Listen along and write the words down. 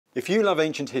If you love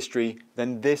ancient history,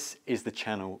 then this is the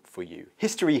channel for you.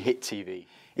 History Hit TV.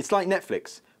 It's like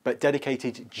Netflix, but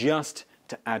dedicated just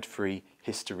to ad-free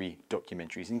history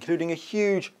documentaries, including a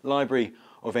huge library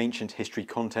of ancient history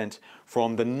content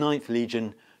from the 9th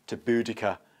Legion to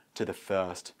Boudica to the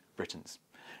First Britons.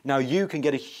 Now you can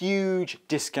get a huge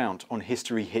discount on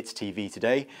History Hits TV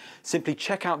today. Simply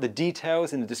check out the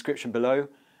details in the description below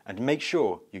and make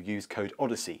sure you use code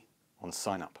Odyssey on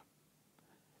sign up.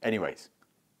 Anyways,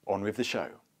 on with the show.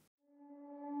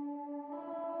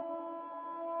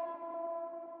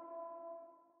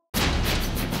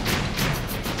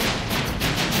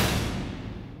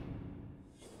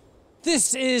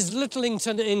 This is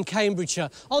Litlington in Cambridgeshire.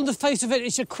 On the face of it,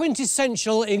 it's a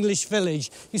quintessential English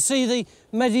village. You see the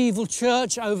medieval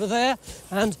church over there,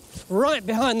 and right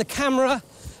behind the camera,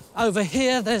 over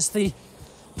here, there's the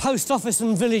post office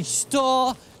and village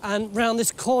store, and round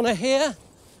this corner here,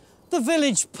 the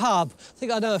village pub. I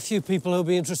think I know a few people who'll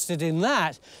be interested in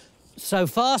that. So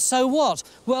far, so what?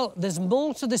 Well, there's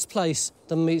more to this place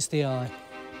than meets the eye.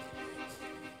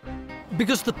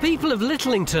 Because the people of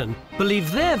Litlington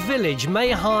believe their village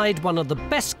may hide one of the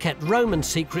best-kept Roman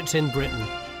secrets in Britain.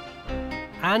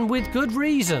 And with good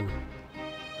reason.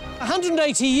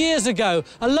 180 years ago,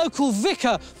 a local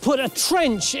vicar put a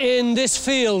trench in this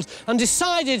field and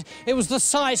decided it was the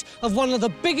site of one of the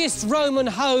biggest Roman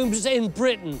homes in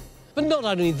Britain. But not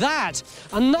only that,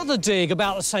 another dig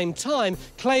about the same time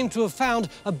claimed to have found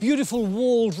a beautiful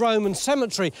walled Roman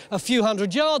cemetery a few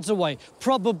hundred yards away,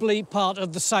 probably part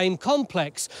of the same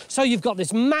complex. So you've got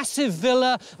this massive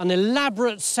villa, an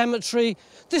elaborate cemetery.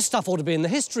 This stuff ought to be in the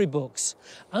history books.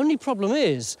 Only problem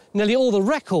is, nearly all the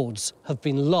records have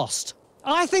been lost.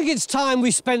 I think it's time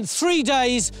we spent 3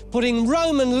 days putting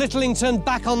Roman Litlington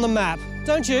back on the map,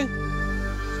 don't you?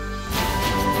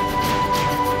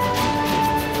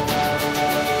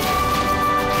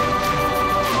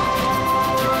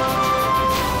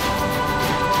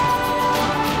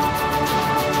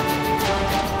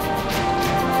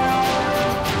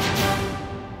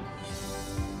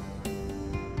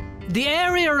 The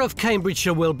area of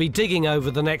Cambridgeshire we'll be digging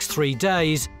over the next 3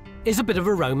 days is a bit of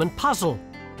a Roman puzzle.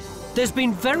 There's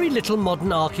been very little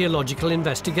modern archaeological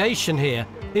investigation here.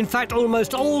 In fact,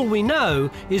 almost all we know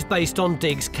is based on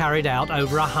digs carried out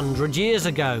over 100 years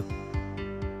ago.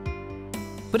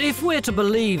 But if we're to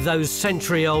believe those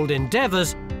century-old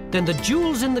endeavours, then the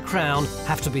jewels in the crown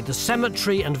have to be the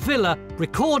cemetery and villa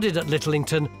recorded at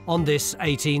Litlington on this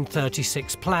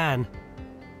 1836 plan.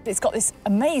 It's got this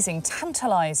amazing,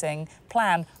 tantalising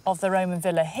plan of the Roman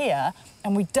villa here,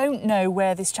 and we don't know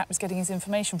where this chap was getting his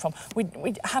information from.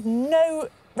 We have no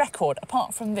record,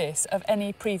 apart from this, of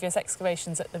any previous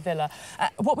excavations at the villa.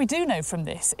 What we do know from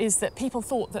this is that people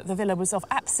thought that the villa was of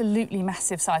absolutely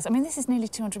massive size. I mean, this is nearly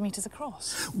 200 metres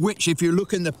across. Which, if you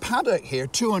look in the paddock here,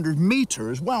 200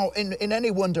 metres, well, in any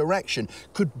one direction,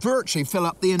 could virtually fill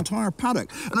up the entire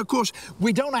paddock. And, of course,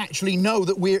 we don't actually know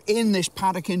that we're in this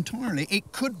paddock entirely.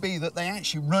 It could be that they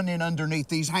actually run in underneath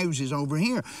these houses over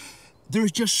here.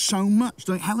 There's just so much,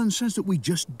 like Helen says, that we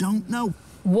just don't know.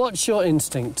 What's your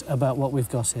instinct about what we've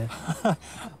got here?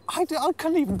 I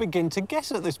can't even begin to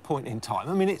guess at this point in time.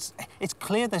 I mean, it's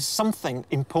clear there's something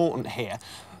important here.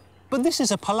 But this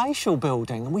is a palatial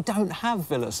building, and we don't have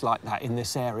villas like that in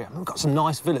this area. We've got some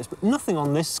nice villas, but nothing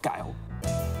on this scale.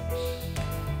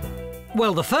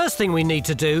 Well, the first thing we need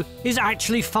to do is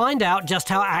actually find out just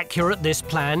how accurate this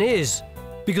plan is.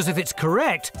 Because if it's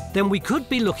correct, then we could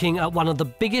be looking at one of the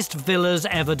biggest villas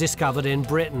ever discovered in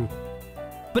Britain.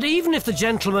 But even if the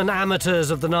gentlemen amateurs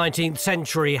of the 19th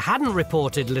century hadn't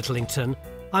reported Litlington,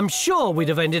 I'm sure we'd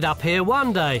have ended up here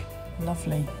one day.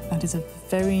 Lovely. That is a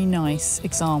very nice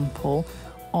example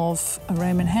of a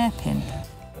Roman hairpin.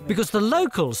 Because the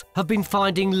locals have been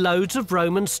finding loads of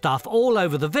Roman stuff all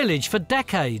over the village for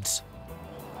decades.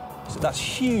 That's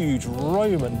huge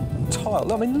Roman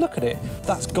tile. I mean, look at it.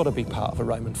 That's got to be part of a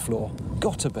Roman floor.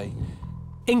 Got to be.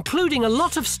 Including a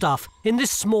lot of stuff in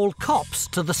this small copse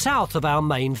to the south of our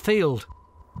main field.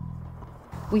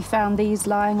 We found these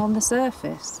lying on the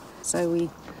surface, so we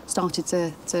started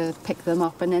to pick them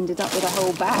up and ended up with a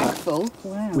whole bag full.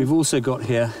 Wow. We've also got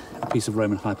here a piece of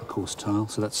Roman hypercourse tile,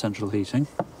 so that's central heating.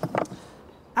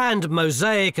 And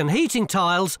mosaic and heating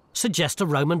tiles suggest a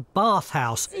Roman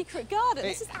bathhouse. Secret garden,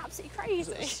 this is absolutely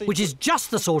crazy. Which is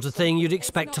just the sort of thing you'd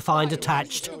expect to find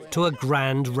attached to a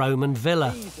grand Roman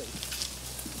villa.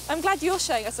 I'm glad you're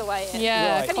showing us a way in.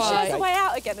 Yeah, Can you show us a way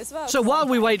out again as well? So while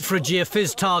we wait for a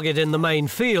geophys target in the main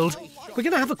field, we're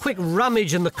going to have a quick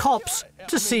rummage in the copse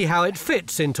to see how it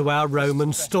fits into our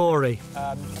Roman story.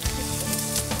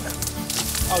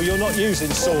 Oh, you're not using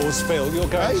saws, Phil. You're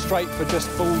going straight for just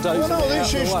bulldozing Well, no,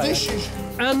 this is...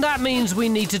 And that means we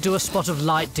need to do a spot of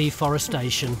light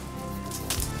deforestation.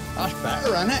 That's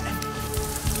better, isn't it?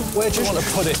 Where do you want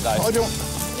to put it, though? I don't...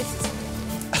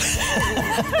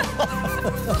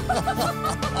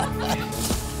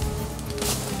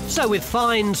 So with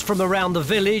finds from around the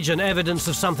village and evidence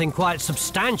of something quite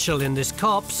substantial in this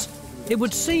copse, it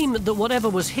would seem that whatever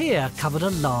was here covered a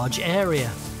large area.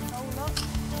 Oh, look.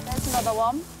 There's another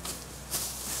one.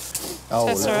 Oh,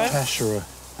 Tessera. Tessera,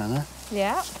 Anna.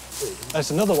 Yeah.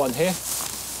 There's another one here.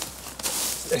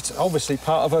 It's obviously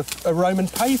part of a Roman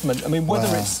pavement. I mean,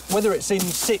 whether it's in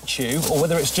situ or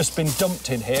whether it's just been dumped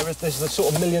in here is the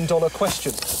sort of million-dollar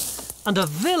question. And a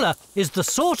villa is the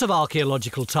sort of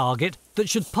archaeological target that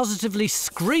should positively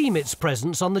scream its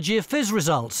presence on the geophys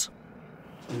results.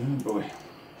 Oh boy.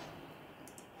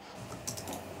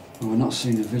 Well, we're not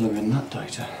seeing a villa in that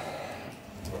data.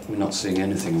 We're not seeing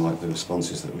anything like the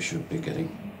responses that we should be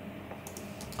getting.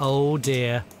 Oh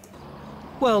dear.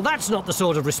 Well, that's not the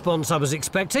sort of response I was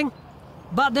expecting.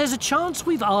 But there's a chance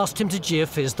we've asked him to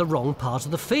geophys the wrong part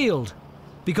of the field.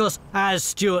 Because, as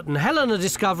Stuart and Helen are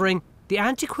discovering, the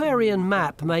antiquarian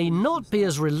map may not be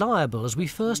as reliable as we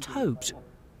first hoped.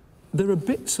 There are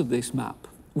bits of this map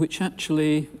which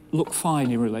actually look fine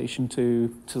in relation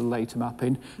to the later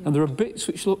mapping, and there are bits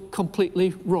which look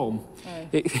completely wrong.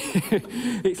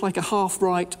 It's like a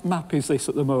half-right map is this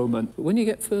at the moment. But when you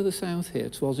get further south here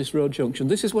towards this road junction,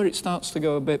 this is where it starts to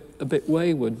go a bit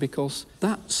wayward, because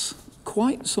that's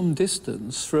quite some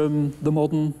distance from the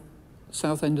modern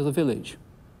south end of the village.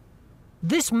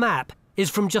 This map is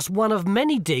from just one of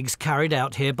many digs carried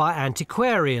out here by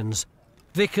antiquarians,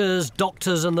 vicars,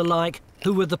 doctors and the like,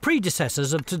 who were the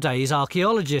predecessors of today's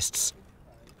archaeologists.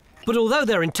 But although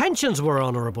their intentions were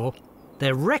honourable,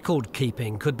 their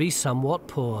record-keeping could be somewhat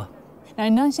poor. Now,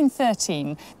 in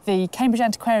 1913, the Cambridge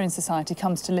Antiquarian Society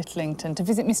comes to Litlington to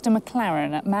visit Mr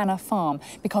McLaren at Manor Farm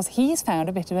because he's found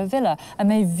a bit of a villa,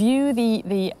 and they view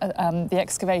the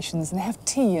excavations and they have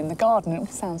tea in the garden. It all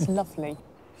sounds lovely.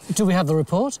 Do we have the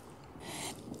report?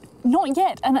 Not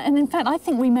yet, and in fact I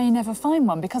think we may never find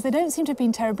one because they don't seem to have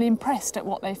been terribly impressed at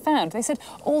what they found. They said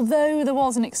although there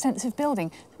was an extensive building,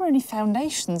 there were only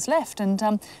foundations left and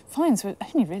finds were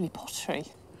only really pottery.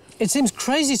 It seems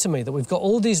crazy to me that we've got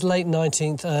all these late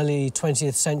 19th, early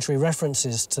 20th century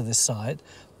references to this site,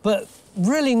 but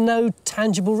really no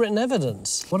tangible written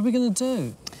evidence. What are we going to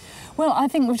do? Well, I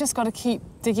think we've just got to keep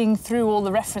digging through all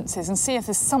the references and see if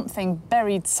there's something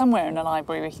buried somewhere in the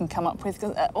library we can come up with.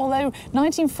 Although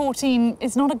 1914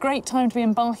 is not a great time to be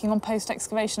embarking on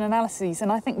post-excavation analyses,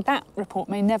 and I think that report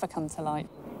may never come to light.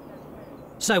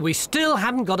 So we still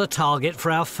haven't got a target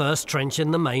for our first trench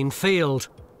in the main field.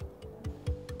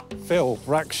 Phil,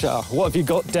 Raksha, what have you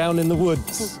got down in the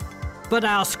woods? But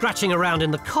our scratching around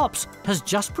in the copse has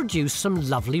just produced some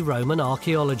lovely Roman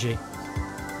archaeology.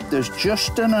 There's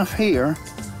just enough here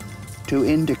to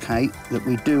indicate that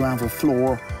we do have a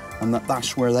floor and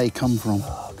that's where they come from.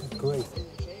 Oh, good grief.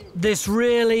 This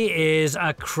really is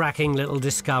a cracking little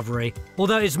discovery,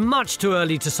 although it's much too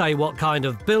early to say what kind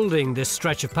of building this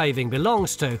stretch of paving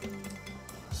belongs to.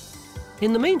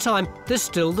 In the meantime, there's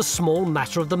still the small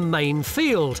matter of the main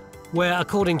field, where,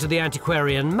 according to the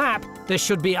antiquarian map, there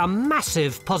should be a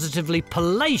massive, positively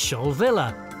palatial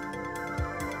villa.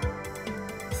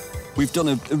 We've done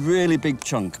a really big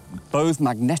chunk, both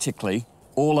magnetically,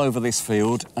 all over this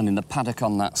field and in the paddock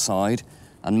on that side,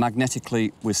 and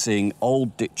magnetically we're seeing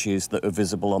old ditches that are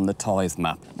visible on the tithe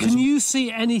map. Can you see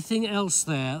anything else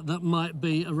there that might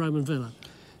be a Roman villa?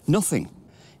 Nothing.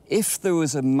 If there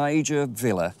was a major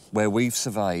villa where we've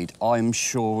surveyed, I'm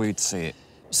sure we'd see it.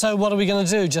 So what are we going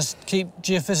to do, just keep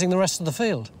geophysing the rest of the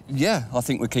field? Yeah, I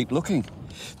think we'll keep looking.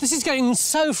 This is getting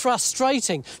so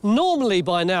frustrating. Normally,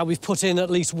 by now, we've put in at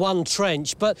least one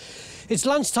trench, but it's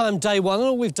lunchtime day one and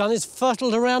all we've done is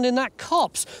fertled around in that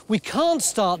copse. We can't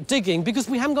start digging because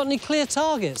we haven't got any clear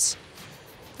targets.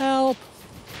 Help.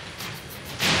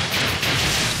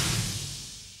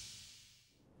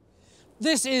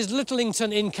 This is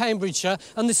Litlington in Cambridgeshire,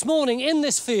 and this morning in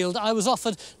this field I was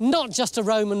offered not just a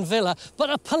Roman villa, but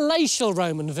a palatial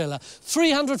Roman villa,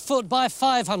 300 foot by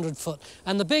 500 foot.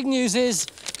 And the big news is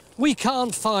we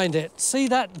can't find it. See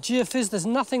that geophys? There's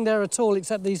nothing there at all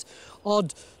except these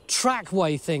odd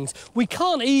trackway things. We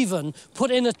can't even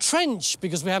put in a trench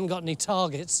because we haven't got any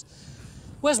targets.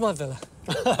 Where's my villa?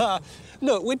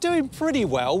 Look, we're doing pretty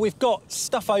well. We've got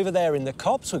stuff over there in the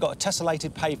copse. We've got a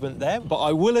tessellated pavement there. But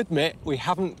I will admit, we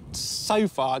haven't so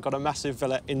far got a massive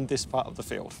villa in this part of the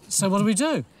field. So what do we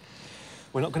do?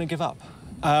 We're not going to give up.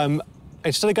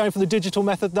 Instead of going for the digital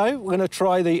method, though, we're going to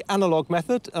try the analogue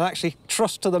method and actually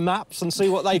trust to the maps and see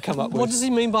what they come up with. What does he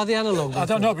mean by the analogue method? I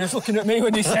don't know, but he's looking at me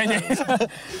when he said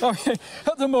it. Okay.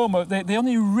 At the moment, the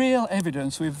only real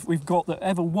evidence we've got that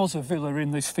ever was a villa in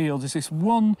this field is this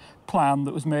one plan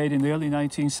that was made in the early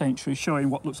 19th century showing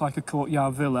what looks like a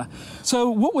courtyard villa. So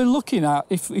what we're looking at,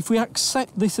 if we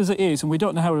accept this as it is, and we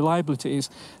don't know how reliable it is,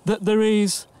 that there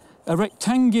is a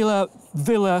rectangular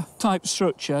villa-type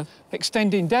structure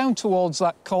extending down towards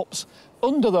that copse,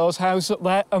 under those houses up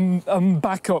there and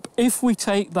back up, if we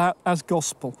take that as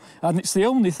gospel. And it's the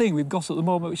only thing we've got at the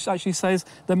moment which actually says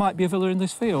there might be a villa in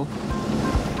this field.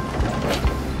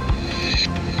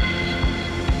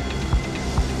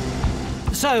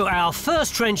 So our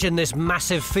first trench in this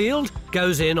massive field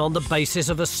goes in on the basis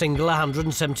of a single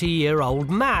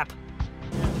 170-year-old map.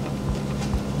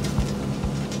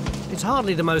 It's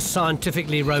hardly the most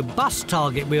scientifically robust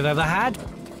target we've ever had,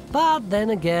 but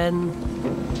then again...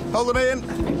 Hold them in.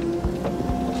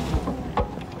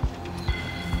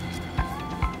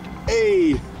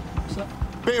 Hey!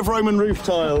 Bit of Roman roof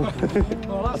tile. I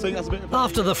think that's a bit of...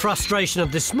 After the frustration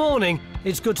of this morning,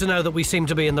 it's good to know that we seem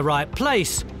to be in the right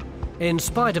place, in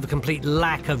spite of a complete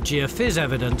lack of geophys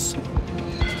evidence.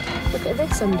 Look at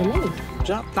this underneath.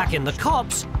 Back in the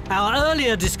copse, our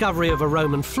earlier discovery of a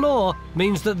Roman floor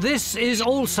means that this is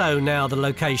also now the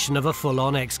location of a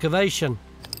full-on excavation.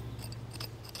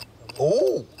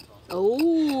 Oh!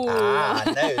 Oh! Ah,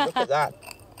 no, look at that.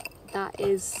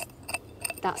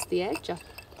 That's the edge.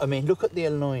 I mean, look at the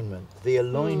alignment. The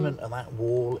alignment of that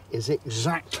wall is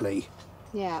exactly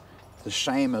the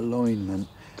same alignment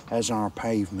as our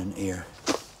pavement here.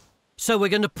 So we're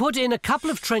going to put in a couple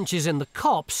of trenches in the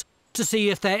copse to see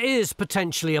if there is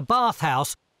potentially a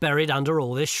bathhouse buried under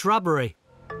all this shrubbery.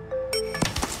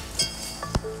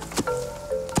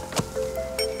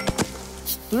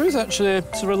 There is actually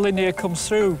a sort of linear comes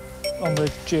through on the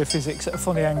geophysics at a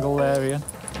funny angle there, Ian.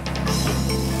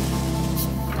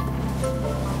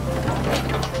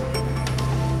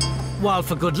 While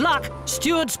for good luck,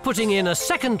 Stuart's putting in a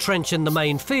second trench in the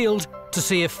main field to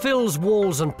see if Phil's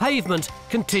walls and pavement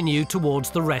continue towards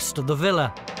the rest of the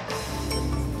villa.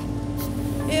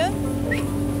 Ian?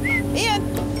 Ian!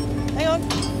 Hang on.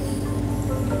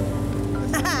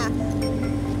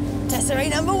 Tesserae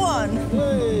number one.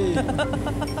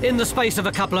 In the space of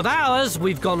a couple of hours,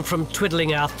 we've gone from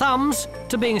twiddling our thumbs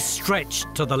to being stretched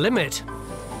to the limit.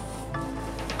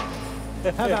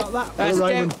 How about that? That's a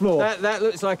Roman floor. That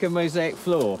looks like a mosaic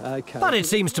floor. OK. But it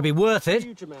seems to be worth it,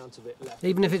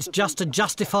 even if it's just to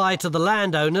justify to the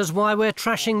landowners why we're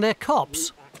trashing their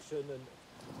copse.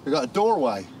 We've got a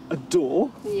doorway. A door?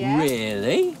 Yeah.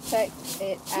 Really? Check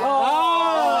it out.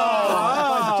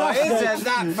 Oh, isn't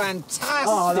that fantastic?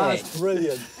 Oh, that's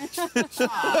brilliant. And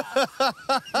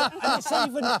it's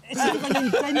even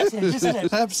invented, isn't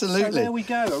it? Absolutely. So there we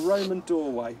go, a Roman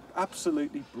doorway.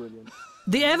 Absolutely brilliant.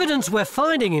 The evidence we're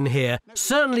finding in here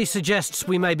certainly suggests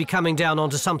we may be coming down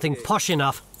onto something posh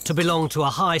enough to belong to a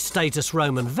high-status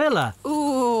Roman villa.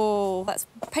 Ooh, that's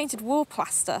painted wall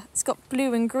plaster. It's got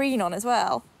blue and green on as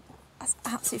well. That's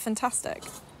absolutely fantastic.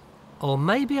 Or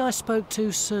maybe I spoke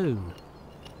too soon.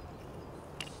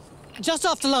 Just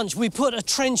after lunch, we put a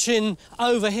trench in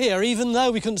over here, even though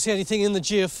we couldn't see anything in the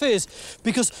geophys,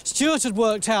 because Stuart had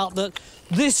worked out that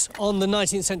this, on the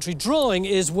 19th century drawing,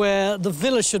 is where the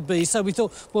villa should be. So we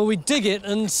thought, well, we'd dig it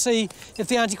and see if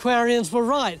the antiquarians were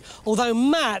right. Although,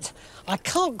 Matt, I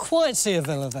can't quite see a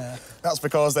villa there. That's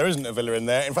because there isn't a villa in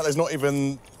there. In fact, there's not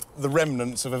even the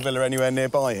remnants of a villa anywhere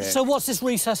nearby here. So what's this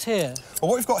recess here?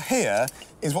 Well, what we've got here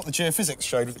is what the geophysics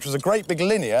showed, which was a great big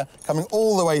linear coming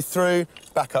all the way through,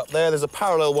 back up there. There's a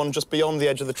parallel one just beyond the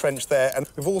edge of the trench there, and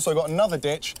we've also got another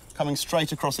ditch coming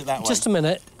straight across it that way. Just a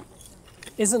minute.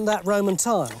 Isn't that Roman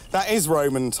tile? That is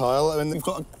Roman tile. I mean, we've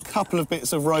got a couple of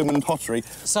bits of Roman pottery.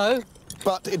 So?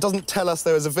 But it doesn't tell us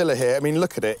there was a villa here. I mean,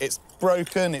 look at it. It's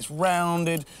broken, it's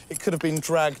rounded. It could have been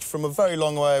dragged from a very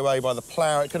long way away by the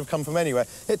plough. It could have come from anywhere.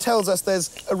 It tells us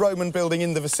there's a Roman building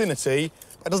in the vicinity.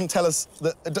 It doesn't tell us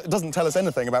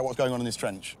anything about what's going on in this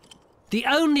trench. The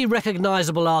only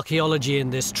recognisable archaeology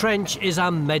in this trench is a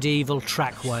medieval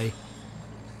trackway.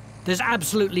 There's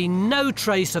absolutely no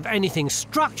trace of anything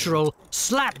structural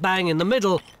slap bang in the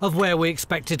middle of where we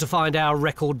expected to find our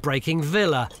record-breaking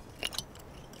villa.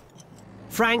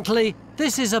 Frankly,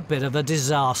 this is a bit of a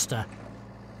disaster.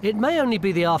 It may only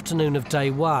be the afternoon of day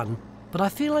one, but I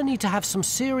feel I need to have some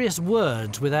serious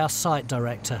words with our site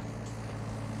director.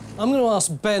 I'm going to ask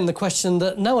Ben the question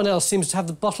that no one else seems to have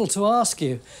the bottle to ask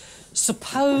you.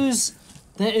 Suppose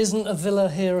there isn't a villa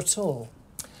here at all?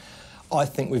 I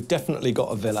think we've definitely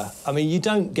got a villa. I mean, you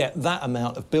don't get that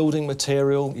amount of building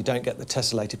material, you don't get the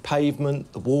tessellated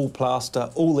pavement, the wall plaster,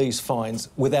 all these finds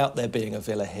without there being a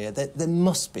villa here. There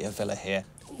must be a villa here.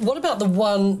 What about the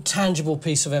one tangible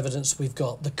piece of evidence we've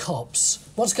got, the copse?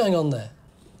 What's going on there?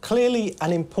 Clearly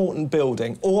an important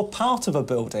building, or part of a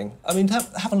building. I mean,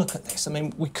 have a look at this. I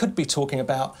mean, we could be talking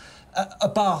about a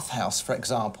bathhouse, for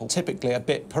example, typically a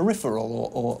bit peripheral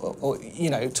or you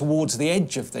know, towards the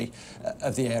edge of the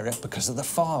area because of the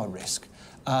fire risk.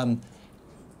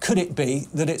 Could it be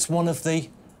that it's one of the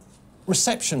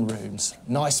reception rooms?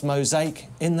 Nice mosaic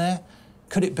in there.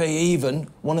 Could it be even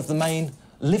one of the main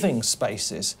living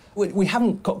spaces? We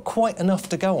haven't got quite enough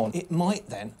to go on. It might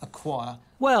then acquire...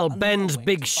 Well, Ben's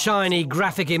big, shiny,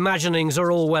 graphic imaginings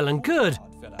are all well and good.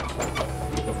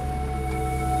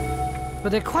 But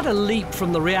they're quite a leap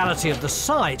from the reality of the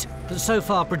site that so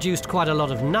far produced quite a lot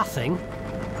of nothing.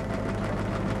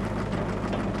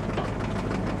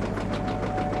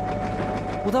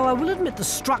 Although I will admit the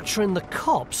structure in the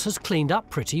copse has cleaned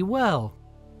up pretty well.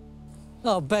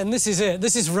 Oh, Ben, this is it.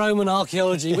 This is Roman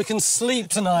archaeology. We can sleep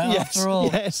tonight after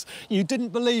all. Yes, you didn't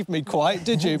believe me quite,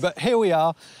 did you? But here we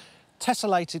are.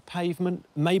 Tessellated pavement,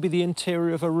 maybe the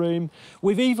interior of a room.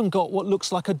 We've even got what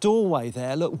looks like a doorway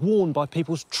there, look, worn by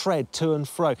people's tread to and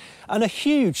fro. And a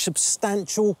huge,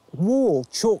 substantial wall,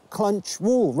 chalk clunch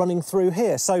wall running through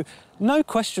here. So, no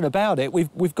question about it,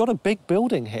 we've got a big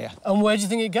building here. And where do you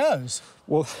think it goes?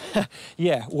 Well,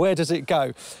 yeah, where does it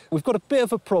go? We've got a bit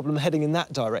of a problem heading in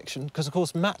that direction because, of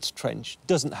course, Matt's Trench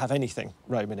doesn't have anything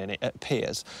Roman in it, it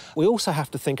appears. We also have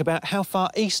to think about how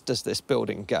far east does this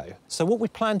building go. So what we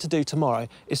plan to do tomorrow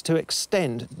is to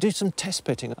extend, do some test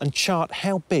pitting and chart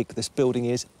how big this building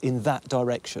is in that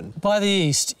direction. By the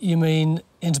east, you mean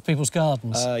into people's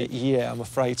gardens? Yeah, I'm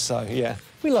afraid so, yeah.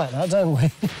 We like that, don't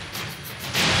we?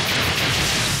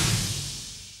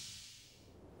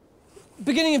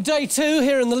 Beginning of day 2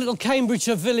 here in the little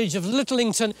Cambridgeshire village of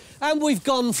Litlington, and we've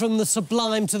gone from the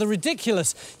sublime to the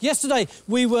ridiculous. Yesterday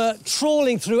we were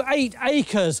trawling through 8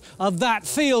 acres of that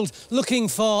field looking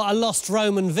for a lost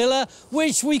Roman villa,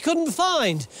 which we couldn't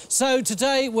find. So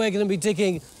today we're going to be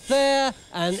digging there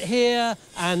and here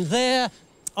and there.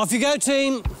 Off you go,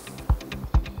 team.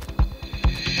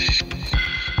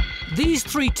 These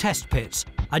 3 test pits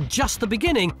are just the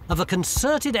beginning of a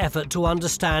concerted effort to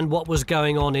understand what was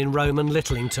going on in Roman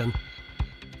Litlington.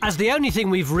 As the only thing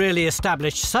we've really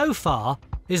established so far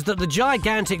is that the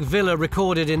gigantic villa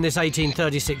recorded in this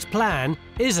 1836 plan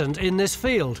isn't in this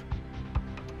field.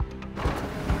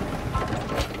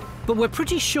 But we're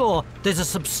pretty sure there's a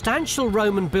substantial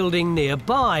Roman building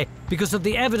nearby because of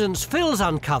the evidence Phil's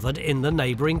uncovered in the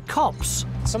neighbouring copse.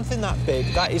 Something that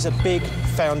big, that is a big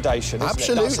foundation, isn't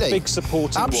Absolutely. it? That's a big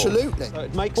supporting Absolutely. wall. So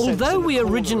it makes sense Although in the we corner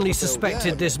of originally the building.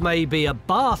 suspected this may be a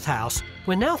bathhouse,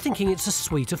 we're now thinking it's a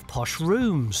suite of posh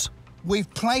rooms.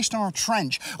 We've placed our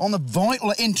trench on the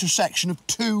vital intersection of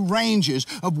 2 ranges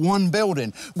of one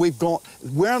building. We've got,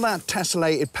 where that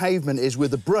tessellated pavement is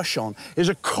with the brush on, is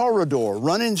a corridor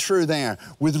running through there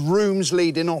with rooms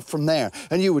leading off from there.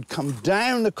 And you would come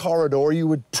down the corridor, you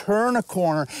would turn a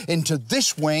corner into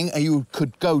this wing, and you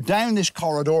could go down this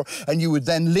corridor, and you would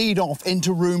then lead off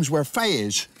into rooms where Faye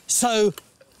is. So,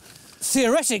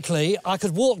 theoretically, I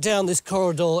could walk down this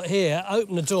corridor here,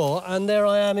 open the door, and there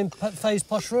I am in Faye's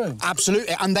posh room.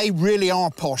 Absolutely, and they really are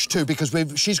posh too, because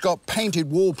she's got painted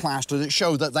wall plaster that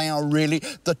show that they are really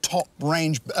the top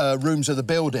range rooms of the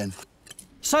building.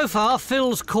 So far,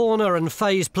 Phil's corner and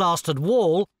Faye's plastered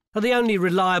wall are the only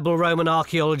reliable Roman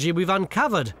archaeology we've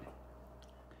uncovered.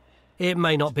 It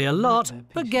may not be a lot,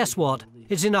 but guess what?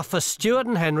 It's enough for Stuart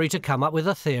and Henry to come up with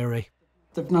a theory.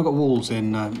 They've now got walls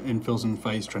in Phil's and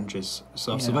Faye's trenches,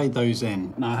 so I've surveyed those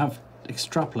in. Now I have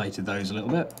extrapolated those a little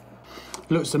bit.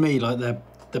 It looks to me like they're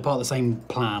part of the same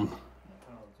plan.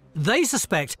 They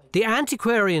suspect the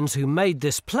antiquarians who made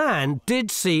this plan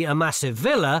did see a massive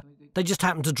villa, they just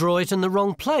happened to draw it in the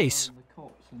wrong place.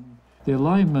 The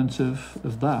alignment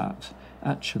of that,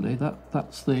 actually,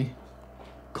 that's the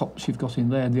copse you've got in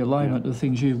there, and the alignment of the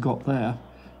things you've got there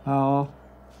are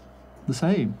the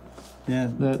same. Yeah.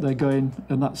 They're going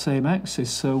on that same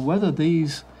axis. So whether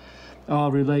these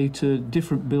are related to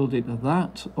different building to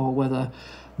that, or whether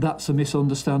that's a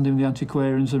misunderstanding of the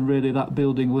antiquarians and really that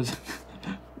building was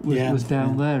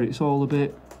down there, it's all a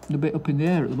bit up in the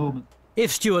air at the moment.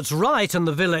 If Stuart's right and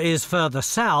the villa is further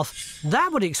south,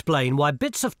 that would explain why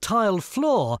bits of tiled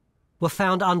floor were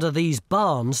found under these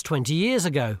barns 20 years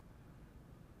ago.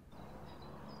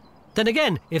 Then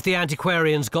again, if the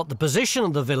antiquarians got the position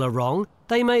of the villa wrong,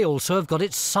 they may also have got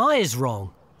its size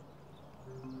wrong.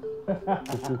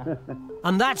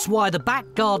 And that's why the back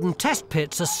garden test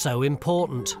pits are so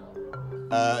important.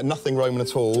 Nothing Roman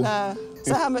at all. No.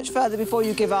 So how much further before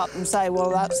you give up and say, well,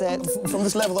 that's it? From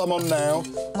this level that I'm on now,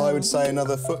 I would say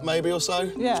another foot maybe or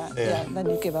so. Yeah, then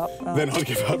you give up. Right. Then I'd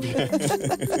give up, yeah.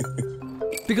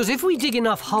 Because if we dig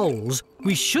enough holes,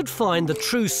 we should find the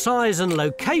true size and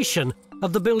location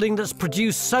of the building that's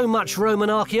produced so much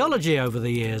Roman archaeology over the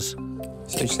years.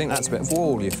 So do you think that's a bit of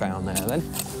wall you found there, then?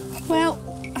 Well,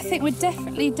 I think we're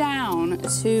definitely down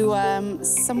to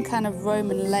some kind of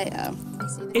Roman layer.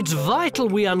 It's vital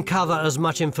we uncover as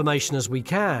much information as we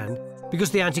can,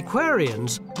 because the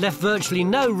antiquarians left virtually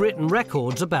no written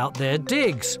records about their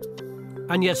digs.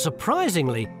 And yet,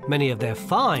 surprisingly, many of their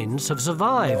finds have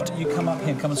survived. You come up here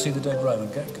and come and see the dead Roman.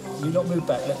 You not move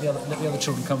back, let the other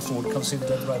children come forward, come see the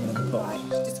dead Roman in the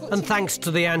plot. And thanks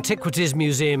to the Antiquities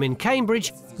Museum in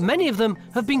Cambridge, many of them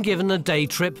have been given a day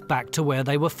trip back to where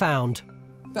they were found.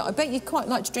 But I bet you'd quite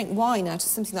like to drink wine out of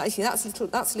something like this.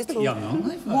 That's a little... Young, aren't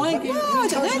they? Wine... No, I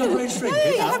don't know. No,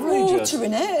 you have water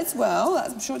in it as well.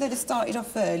 I'm sure they'd have started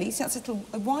off early. So that's a little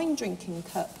wine drinking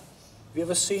cup. Have you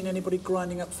ever seen anybody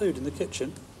grinding up food in the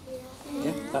kitchen?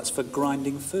 Yeah, that's for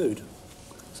grinding food.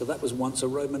 So that was once a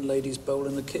Roman lady's bowl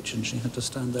in the kitchen. She had to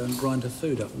stand there and grind her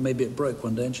food up. Maybe it broke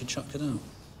one day and she chucked it out.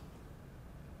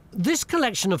 This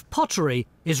collection of pottery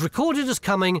is recorded as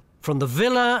coming from the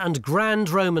Villa and Grand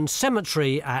Roman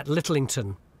Cemetery at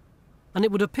Litlington. And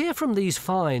it would appear from these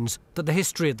finds that the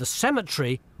history of the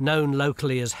cemetery, known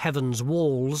locally as Heaven's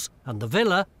Walls, and the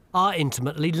villa are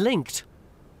intimately linked.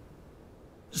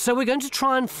 So we're going to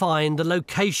try and find the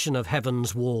location of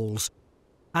Heaven's Walls.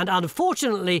 And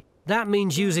unfortunately, that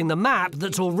means using the map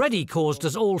that's already caused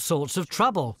us all sorts of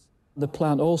trouble. The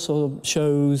plan also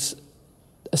shows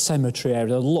a cemetery area.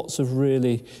 There are lots of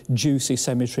really juicy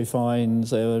cemetery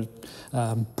finds. There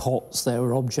are pots, there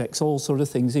are objects, all sort of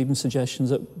things, even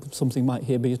suggestions that something might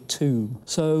here be a tomb.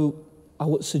 So I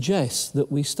would suggest that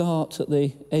we start at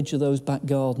the edge of those back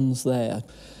gardens there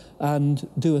and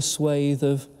do a swathe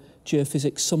of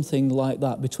geophysics, something like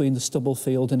that, between the stubble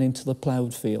field and into the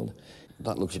ploughed field.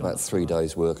 That looks about 3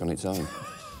 days' work on its own.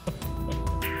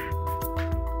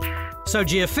 So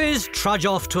Geophiz trudge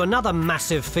off to another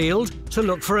massive field to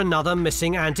look for another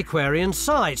missing antiquarian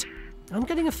site. I'm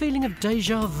getting a feeling of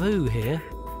déjà vu here.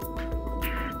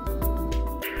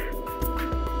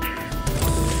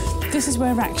 This is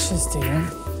where Raksha's doing.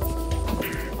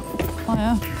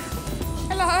 Hiya.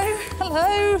 Hello.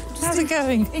 Hello. How's it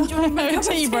going? Enjoying my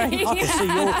tea break. I can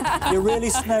see you're really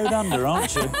snowed under,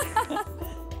 aren't you?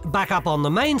 Back up on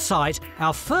the main site,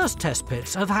 our first test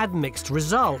pits have had mixed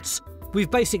results. We've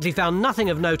basically found nothing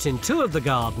of note in 2 of the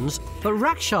gardens, but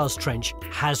Raksha's trench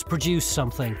has produced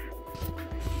something.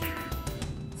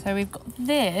 So we've got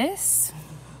this,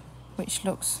 which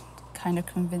looks kind of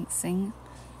convincing.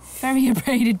 Very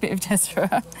abraded bit of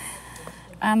tessera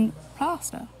and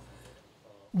plaster.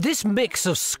 This mix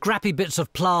of scrappy bits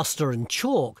of plaster and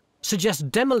chalk suggests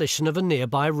demolition of a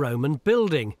nearby Roman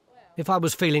building. If I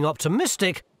was feeling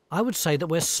optimistic, I would say that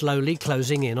we're slowly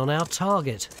closing in on our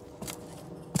target.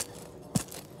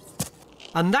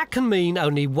 And that can mean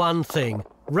only one thing.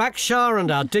 Raksha and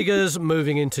our diggers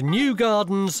moving into new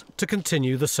gardens to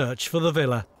continue the search for the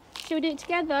villa. Should we do it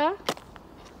together?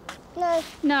 No.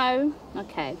 No?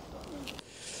 OK.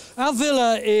 Our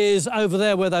villa is over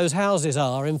there where those houses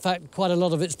are. In fact, quite a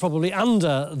lot of it's probably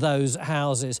under those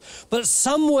houses. But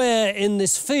somewhere in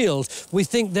this field, we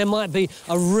think there might be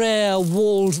a rare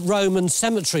walled Roman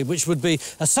cemetery which would be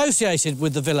associated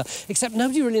with the villa, except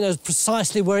nobody really knows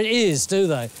precisely where it is, do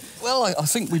they? Well, I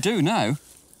think we do now.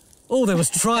 Oh, there was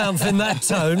triumph in that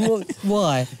tone.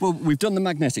 Why? Well, we've done the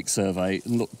magnetic survey,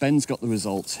 and look, Ben's got the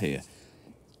results here.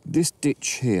 This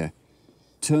ditch here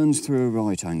turns through a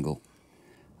right angle.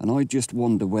 And I just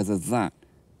wonder whether that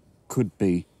could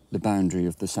be the boundary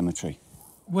of the cemetery.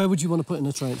 Where would you want to put in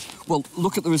a trench? Well,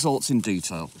 look at the results in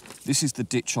detail. This is the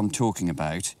ditch I'm talking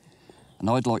about,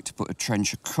 and I'd like to put a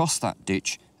trench across that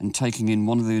ditch and taking in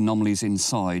one of the anomalies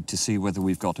inside to see whether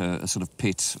we've got a sort of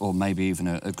pit or maybe even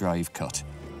a grave cut.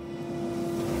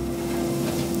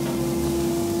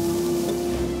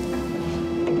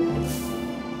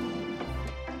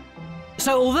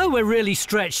 So although we're really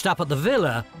stretched up at the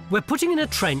villa, we're putting in a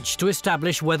trench to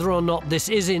establish whether or not this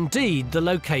is indeed the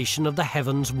location of the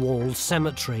Heaven's Wall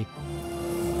cemetery.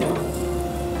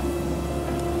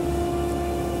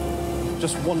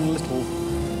 Just one little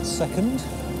second.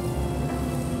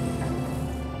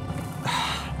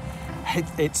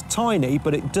 It's tiny,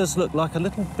 but it does look like a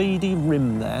little beady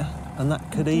rim there, and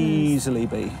that could easily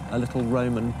be a little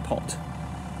Roman pot.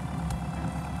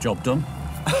 Job done.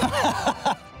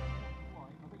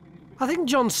 I think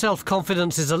John's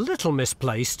self-confidence is a little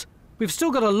misplaced. We've still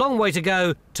got a long way to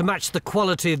go to match the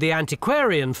quality of the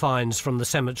antiquarian finds from the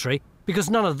cemetery, because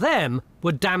none of them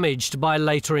were damaged by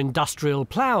later industrial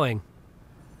ploughing.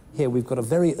 Here we've got a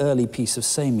very early piece of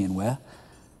Samian ware,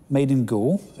 made in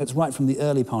Gaul. It's right from the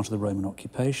early part of the Roman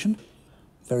occupation.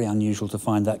 Very unusual to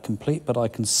find that complete, but I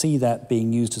can see that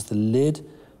being used as the lid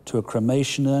to a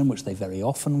cremation urn, which they very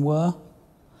often were.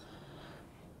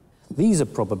 These are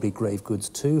probably grave goods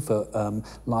too, for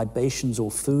libations or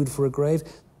food for a grave.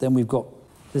 Then we've got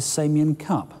this Samian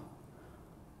cup,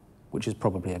 which is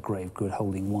probably a grave good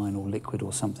holding wine or liquid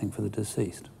or something for the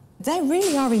deceased. They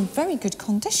really are in very good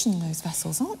condition, those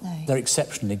vessels, aren't they? They're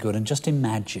exceptionally good, and just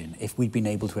imagine if we'd been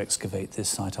able to excavate this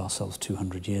site ourselves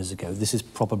 200 years ago. This is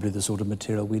probably the sort of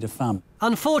material we'd have found.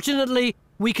 Unfortunately,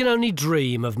 we can only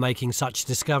dream of making such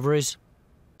discoveries.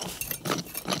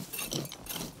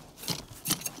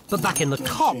 But back in the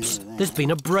copse, there's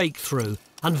been a breakthrough,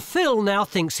 and Phil now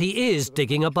thinks he is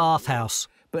digging a bathhouse.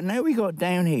 But now we got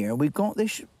down here, we've got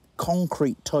this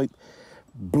concrete type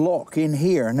block in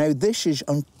here. Now this is,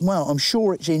 well, I'm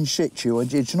sure it's in situ.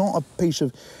 It's not a piece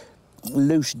of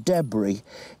loose debris.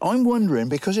 I'm wondering,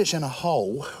 because it's in a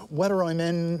hole, whether I'm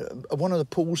in one of the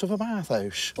pools of a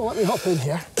bathhouse. Well, let me hop in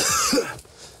here.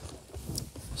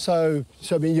 So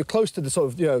I mean, you're close to the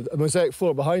sort of, a mosaic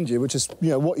floor behind you, which is,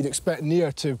 what you'd expect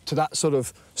near to that sort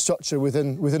of structure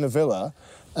within a villa.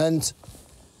 And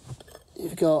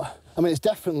you've got, I mean, it's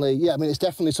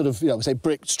definitely sort of, say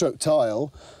brick stroke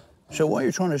tile. So what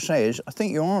you're trying to say is, I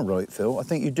think you are right, Phil. I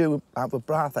think you do have a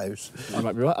bathhouse. I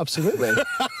might be right, absolutely.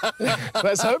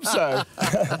 Let's hope so.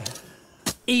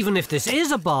 Even if this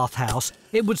is a bathhouse,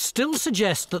 it would still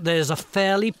suggest that there's a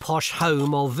fairly posh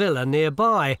home or villa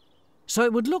nearby. So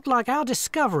it would look like our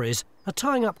discoveries are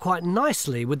tying up quite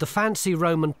nicely with the fancy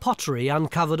Roman pottery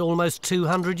uncovered almost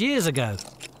 200 years ago.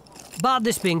 But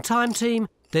this being Time Team,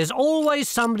 there's always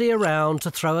somebody around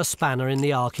to throw a spanner in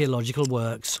the archaeological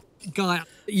works. Guy,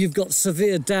 you've got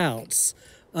severe doubts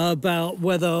about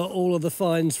whether all of the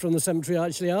finds from the cemetery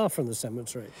actually are from the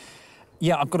cemetery.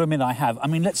 Yeah, I've got to admit I have. I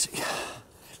mean, let's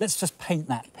just paint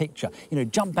that picture.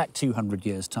 Jump back 200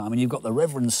 years' time, and you've got the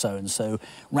Reverend so-and-so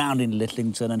round in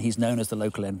Litlington, and he's known as the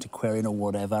local antiquarian or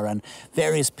whatever, and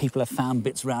various people have found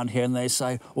bits around here, and they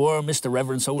say, "Oh, Mr.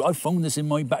 Reverend, so I found this in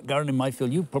my back garden in my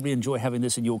field. You probably enjoy having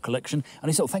this in your collection." And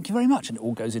he said, "Oh, thank you very much." And it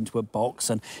all goes into a box,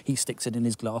 and he sticks it in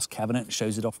his glass cabinet and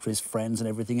shows it off to his friends and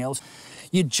everything else.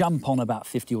 You jump on about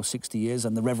 50 or 60 years,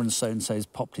 and the Reverend so-and-so's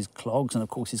popped his clogs, and of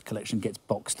course his collection gets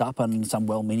boxed up, and some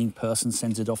well-meaning person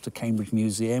sends it off to Cambridge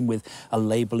Museum with a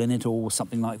label in it or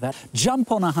something like that.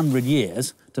 Jump on 100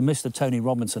 years to Mr. Tony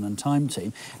Robinson and Time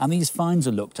Team, and these finds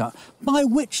are looked at, by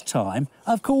which time,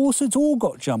 of course, it's all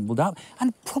got jumbled up,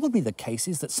 and probably the case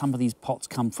is that some of these pots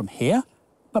come from here,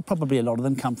 but probably a lot of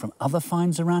them come from other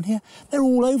finds around here. They're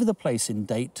all over the place in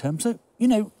date terms, so,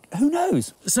 who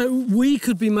knows? So we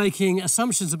could be making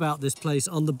assumptions about this place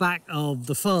on the back of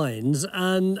the finds,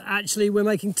 and actually we're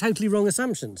making totally wrong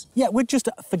assumptions. Yeah, we're just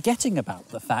forgetting about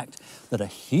the fact that a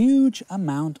huge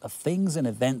amount of things and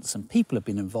events and people have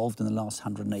been involved in the last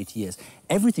 180 years.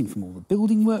 Everything from all the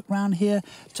building work around here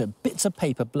to bits of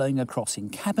paper blowing across in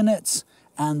cabinets,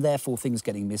 and therefore things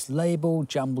getting mislabelled,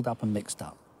 jumbled up and mixed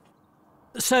up.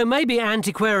 So maybe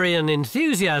antiquarian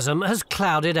enthusiasm has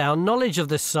clouded our knowledge of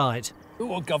this site.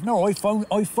 Oh, Governor, I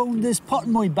found this pot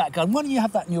in my back garden. Why don't you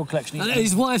have that in your collection? And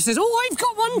his wife says, "Oh, I've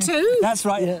got one too." That's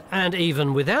right. Yeah. And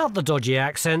even without the dodgy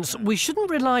accents, we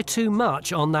shouldn't rely too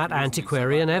much on that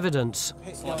antiquarian evidence.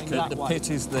 The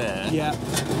pit is there. Yeah.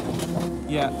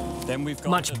 Yeah. Then we've got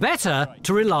much better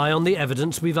to rely on the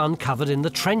evidence we've uncovered in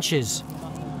the trenches.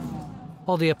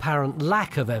 Or the apparent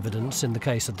lack of evidence in the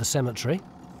case of the cemetery.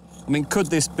 I mean,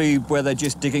 could this be where they're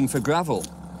just digging for gravel?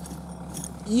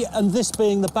 Yeah, and this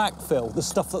being the backfill, the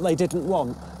stuff that they didn't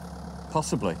want?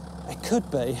 Possibly. It could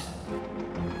be.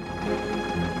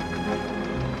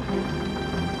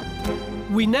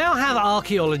 We now have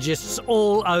archaeologists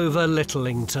all over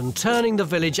Litlington, turning the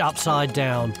village upside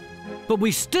down. But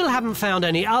we still haven't found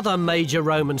any other major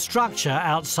Roman structure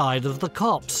outside of the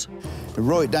copse.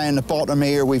 Right down the bottom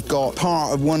here, we've got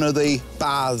part of one of the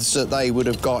baths that they would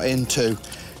have got into.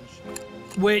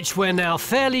 Which we're now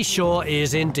fairly sure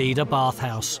is indeed a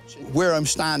bathhouse. Where I'm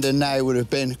standing now would have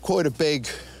been quite a big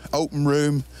open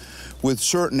room with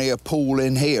certainly a pool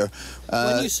in here.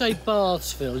 When you say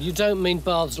baths, Phil, you don't mean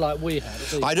baths like we had,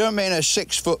 do you? I don't mean a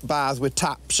 6-foot bath with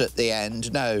taps at the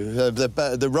end, no.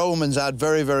 The Romans had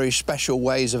very, very special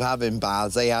ways of having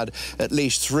baths. They had at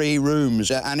least 3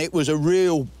 rooms, and it was a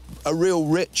real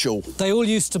ritual. They all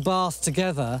used to bath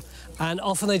together, and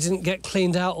often they didn't get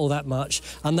cleaned out all that much,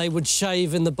 and they would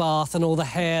shave in the bath and all the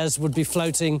hairs would be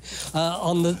floating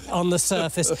on the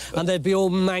surface, and there'd be all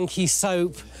manky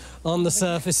soap on the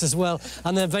surface as well,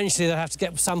 and then eventually they'd have to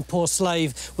get some poor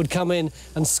slave would come in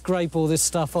and scrape all this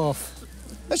stuff off.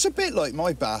 It's a bit like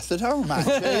my bath at home,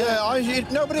 actually. Yeah,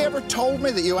 nobody ever told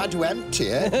me that you had to empty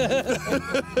it.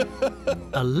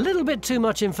 A little bit too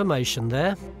much information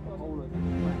there.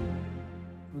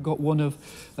 We've got one of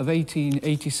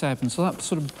 1887, so that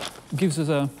sort of gives us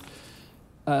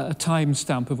a time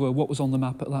stamp of what was on the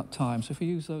map at that time. So if we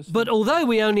use those... But although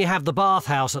we only have the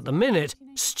bathhouse at the minute,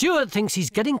 Stuart thinks he's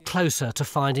getting closer to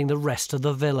finding the rest of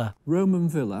the villa. Roman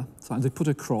villa, they put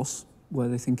a cross where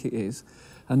they think it is,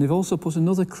 and they've also put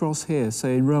another cross here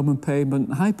saying Roman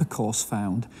pavement hypocaust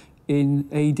found in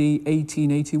AD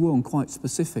 1881, quite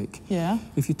specific. Yeah.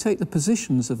 If you take the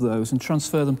positions of those and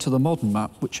transfer them to the modern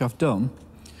map, which I've done,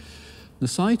 the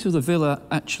site of the villa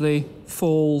actually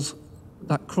falls,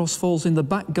 that cross falls in the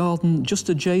back garden just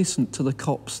adjacent to the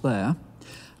copse there,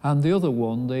 and the other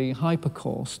one, the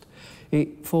hypocaust,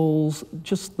 it falls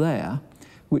just there,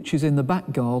 which is in the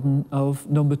back garden of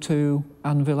number 2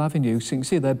 Anvil Avenue. So you can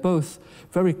see they're both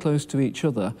very close to each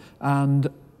other and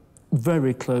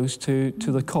very close to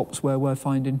the copse where we're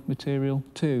finding material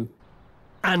too.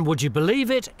 And would you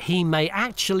believe it, he may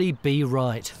actually be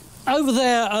right. Over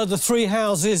there are the 3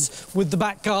 houses with the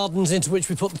back gardens into which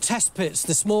we put the test pits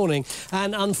this morning,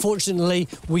 and unfortunately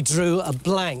we drew a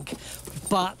blank.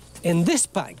 But in this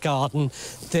back garden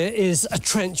there is a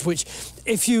trench which,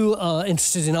 if you are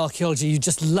interested in archaeology, you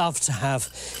just love to have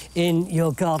in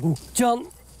your garden. John,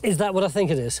 is that what I think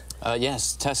it is?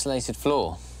 Yes, tessellated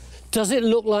floor. Does it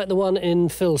look like the one in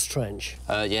Phil's trench?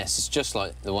 Yes, it's just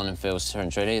like the one in Phil's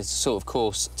trench, really. It's the sort of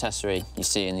coarse tesserae you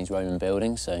see in these Roman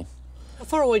buildings, so... How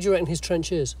far away do you reckon his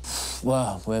trench is?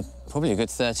 Well, we're probably a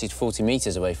good 30 to 40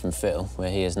 metres away from Phil,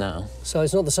 where he is now. So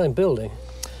it's not the same building?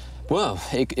 Well,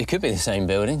 it could be the same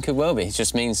building, could well be. It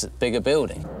just means bigger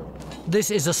building. This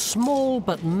is a small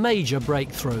but major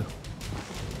breakthrough.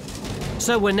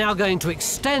 So we're now going to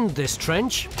extend this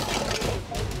trench.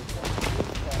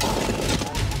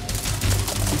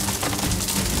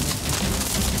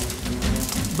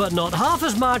 But not half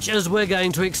as much as we're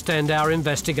going to extend our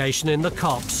investigation in the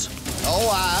copse.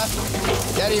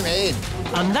 Oh, get him in.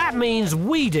 And that means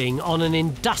weeding on an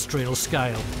industrial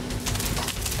scale.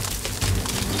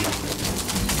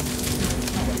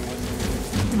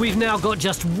 We've now got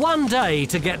just one day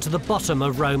to get to the bottom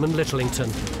of Roman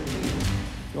Litlington.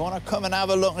 You want to come and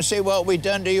have a look and see what we've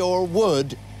done to your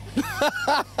wood?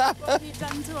 What have you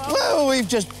done to our... Well, we've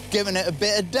just given it a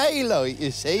bit of daylight, you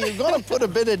see. You've got to put a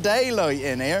bit of daylight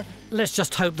in here. Let's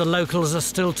just hope the locals are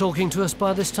still talking to us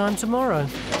by this time tomorrow.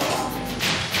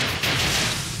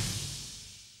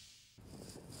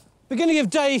 Beginning of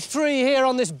day 3 here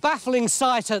on this baffling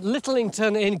site at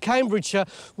Litlington in Cambridgeshire,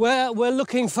 where we're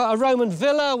looking for a Roman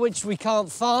villa, which we can't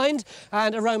find,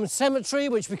 and a Roman cemetery,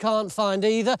 which we can't find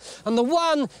either. And the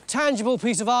one tangible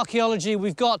piece of archaeology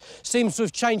we've got seems to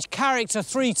have changed character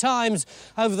 3 times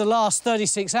over the last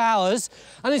 36 hours.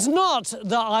 And it's not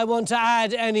that I want to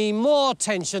add any more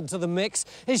tension to the mix,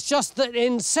 it's just that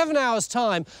in 7 hours'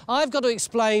 time, I've got to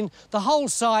explain the whole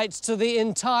site to the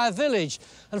entire village.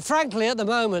 And frankly, at the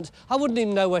moment, I wouldn't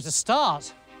even know where to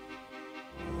start.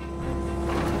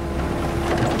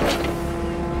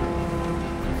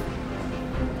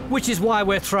 Which is why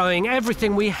we're throwing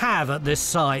everything we have at this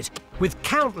site, with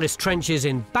countless trenches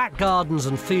in back gardens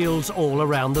and fields all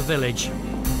around the village.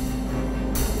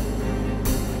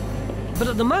 But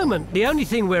at the moment, the only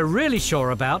thing we're really sure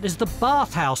about is the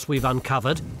bathhouse we've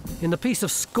uncovered in the piece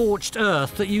of scorched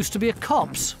earth that used to be a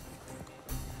copse.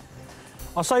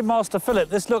 I'll say, Master Philip,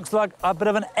 this looks like a bit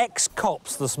of an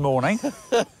ex-copse this morning.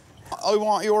 I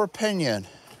want your opinion.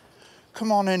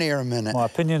 Come on in here a minute. My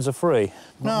opinions are free.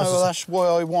 No, well, that's why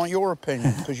I want your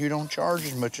opinion, because you don't charge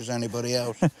as much as anybody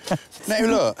else. Now,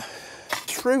 look,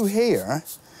 through here,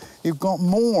 you've got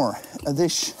more of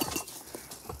this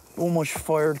almost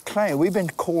fired clay. We've been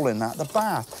calling that the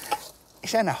bath.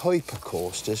 It's in a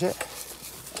hypocaust, is it?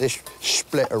 This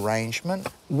split arrangement.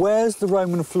 Where's the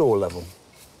Roman floor level?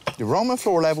 The Roman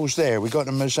floor level's there. We've got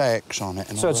the mosaics on it.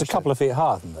 And so it's a couple of feet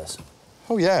higher than this?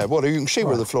 Oh, yeah. Well, you can see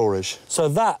where the floor is. So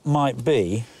that might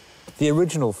be the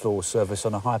original floor surface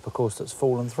on a hypocaust that's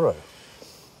fallen through.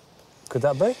 Could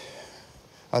that be?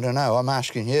 I don't know. I'm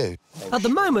asking you. At the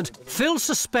moment, Phil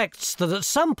suspects that at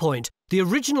some point, the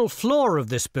original floor of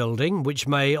this building, which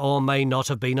may or may not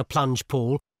have been a plunge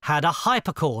pool, had a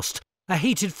hypocaust, a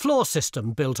heated floor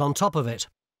system built on top of it.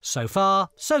 So far,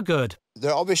 so good.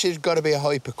 There obviously has got to be a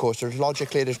hypercourse.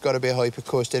 Logically, there's got to be a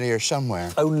hypercourse in here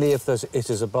somewhere. Only if it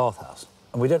is a bathhouse.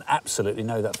 And we don't absolutely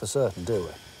know that for certain, do we?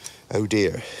 Oh,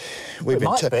 dear. It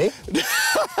might be.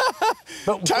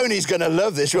 But Tony's going to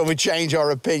love this when we change our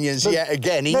opinions yet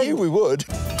again. He knew we would.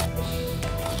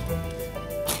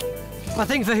 I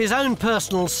think for his own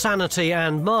personal sanity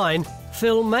and mine,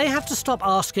 Phil may have to stop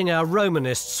asking our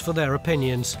Romanists for their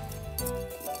opinions.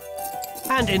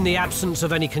 And in the absence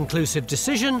of any conclusive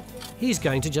decision, he's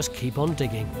going to just keep on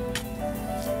digging.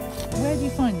 Where do you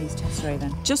find these tesserae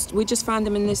then? We just found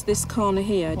them in this corner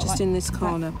here, in this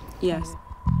corner. Yes.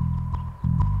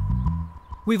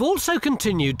 We've also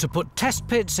continued to put test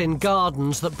pits in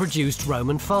gardens that produced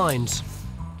Roman finds.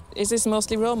 Is this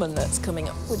mostly Roman that's coming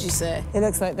up, would you say? It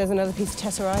looks like there's another piece of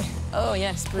tesserae. Oh,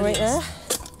 yes, brilliant. Right there.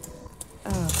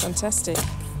 Oh, fantastic.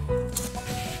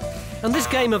 And this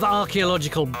game of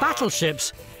archaeological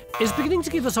battleships is beginning to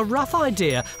give us a rough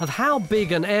idea of how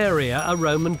big an area a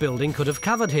Roman building could have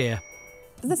covered here.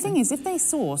 The thing is, if they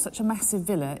saw such a massive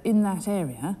villa in that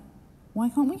area, why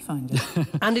can't we find it?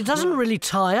 And it doesn't really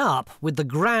tie up with the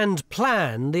grand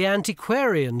plan the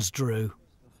antiquarians drew.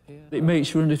 It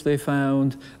makes you wonder if they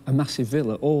found a massive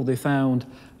villa, or they found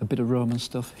a bit of Roman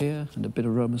stuff here, and a bit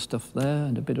of Roman stuff there,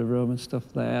 and a bit of Roman stuff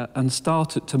there, and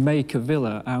started to make a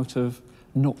villa out of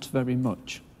not very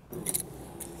much.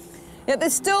 Yeah,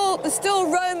 there's still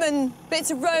Roman,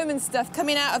 bits of Roman stuff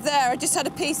coming out of there. I just had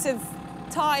a piece of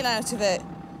tile out of it.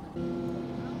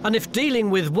 And if dealing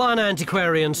with one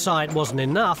antiquarian site wasn't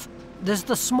enough, there's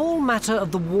the small matter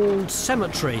of the walled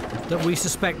cemetery that we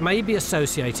suspect may be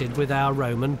associated with our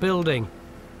Roman building.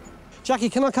 Jackie,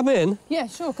 can I come in? Yeah,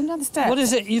 sure, come down the steps. What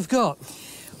is it you've got?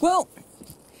 Well,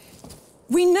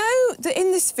 we know that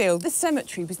in this field, this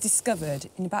cemetery was discovered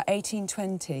in about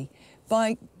 1820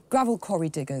 by gravel quarry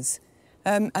diggers.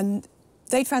 And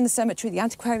they found the cemetery, the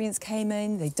antiquarians came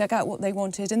in, they dug out what they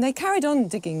wanted, and they carried on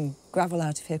digging gravel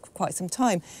out of here for quite some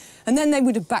time. And then they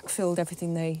would have backfilled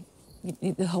everything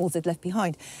the holes they'd left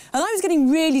behind. And I was getting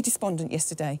really despondent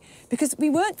yesterday because we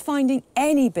weren't finding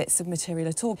any bits of material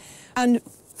at all. And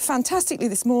fantastically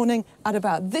this morning, at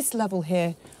about this level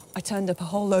here, I turned up a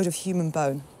whole load of human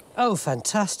bone. Oh,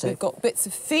 fantastic. We've got bits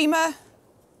of femur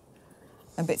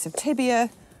and bits of tibia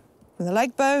from the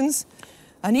leg bones.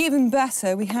 And even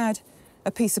better, we had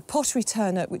a piece of pottery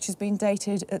turnip which has been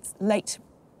dated at late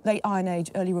Iron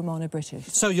Age, early Romano-British.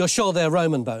 So you're sure they're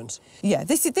Roman bones? Yeah,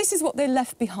 this is what they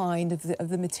left behind of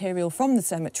the material from the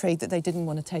cemetery that they didn't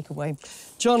want to take away.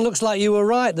 John, looks like you were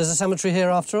right. There's a cemetery here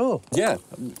after all. Yeah,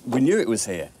 we knew it was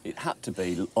here. It had to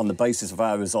be on the basis of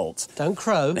our results. Don't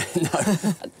crow. No.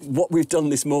 What we've done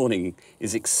this morning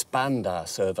is expand our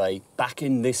survey back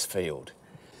in this field.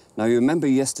 Now, you remember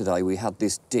yesterday we had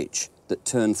this ditch that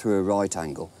turned through a right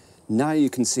angle. Now you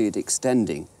can see it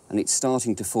extending, and it's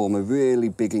starting to form a really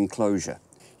big enclosure.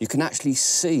 You can actually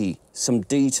see some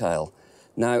detail.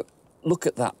 Now, look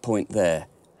at that point there.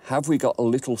 Have we got a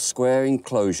little square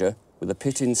enclosure with a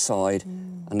pit inside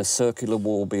and a circular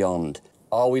wall beyond?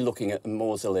 Are we looking at a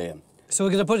mausoleum? So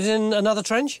we're going to put it in another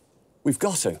trench? We've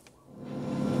got to.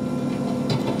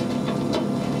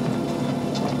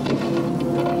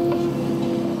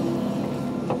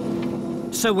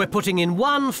 So we're putting in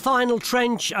one final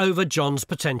trench over John's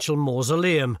potential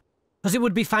mausoleum, as it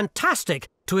would be fantastic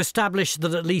to establish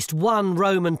that at least one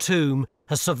Roman tomb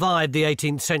has survived the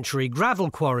 18th century gravel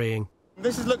quarrying.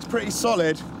 This looks pretty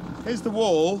solid. Here's the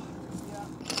wall.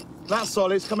 That's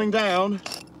solid, it's coming down.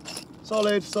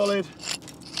 Solid, solid.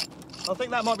 I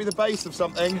think that might be the base of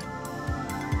something.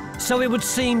 So it would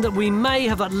seem that we may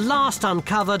have at last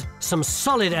uncovered some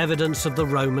solid evidence of the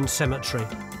Roman cemetery.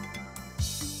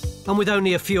 And with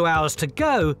only a few hours to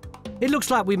go, it looks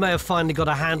like we may have finally got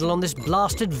a handle on this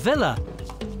blasted villa.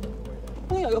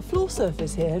 I think I've got a floor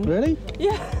surface here. Really?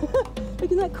 Yeah.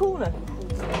 Look in that corner.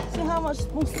 See how much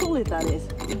more solid that is?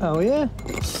 Oh, yeah.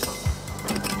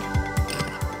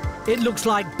 It looks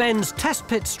like Ben's test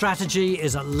pit strategy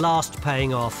is at last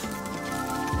paying off.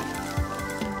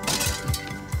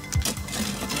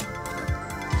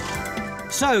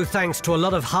 So, thanks to a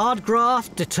lot of hard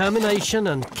graft, determination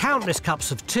and countless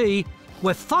cups of tea,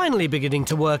 we're finally beginning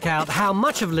to work out how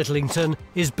much of Litlington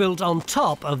is built on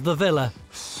top of the villa.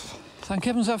 Thank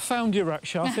heavens I've found you,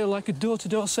 Raksha. I feel like a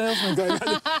door-to-door salesman going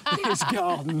around these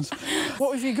gardens.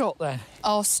 What have you got then?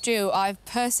 Oh, Stu, I've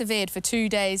persevered for 2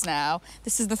 days now.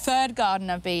 This is the third garden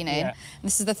I've been in. Yeah.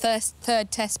 This is the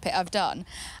third test pit I've done.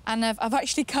 And I've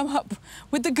actually come up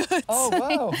with the goods. Oh,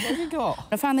 wow. What have you got?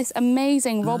 I found this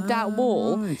amazing robbed-out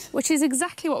wall, right. which is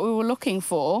exactly what we were looking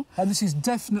for. And this is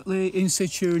definitely in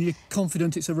situ, and you're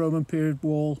confident it's a Roman period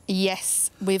wall?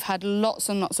 Yes, we've had lots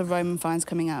and lots of Roman finds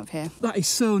coming out of here. That is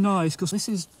so nice, because this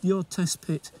is your test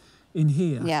pit in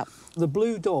here. Yeah. The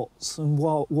blue dots and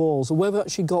walls are where we've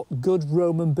actually got good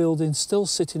Roman buildings still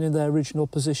sitting in their original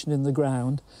position in the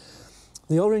ground.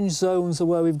 The orange zones are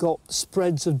where we've got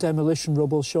spreads of demolition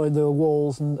rubble showing there are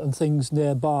walls and things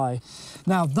nearby.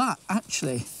 Now that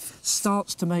actually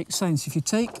starts to make sense. If you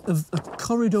take a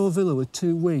corridor villa with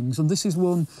 2 wings, and this is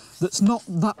one that's not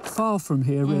that far from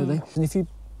here really, and if you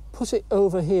put it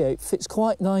over here, it fits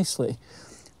quite nicely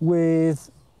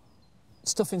with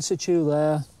stuff in situ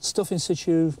there, stuff in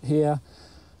situ here,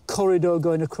 corridor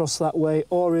going across that way,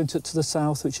 oriented to the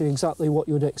south, which is exactly what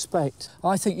you would expect.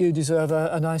 I think you deserve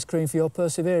an ice cream for your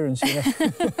perseverance, you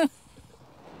know.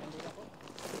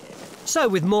 So,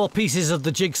 with more pieces of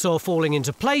the jigsaw falling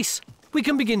into place, we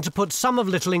can begin to put some of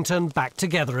Litlington back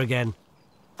together again.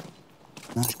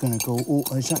 That's going to go...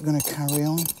 Oh, is that going to carry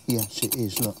on? Yes, it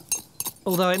is, look.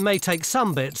 Although it may take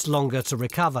some bits longer to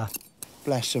recover.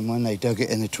 Bless them, when they dug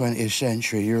it in the 20th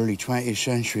century, the early 20th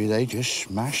century, they just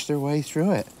smashed their way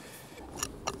through it.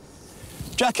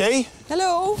 Jackie?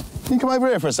 Hello? Can you come over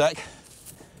here for a sec?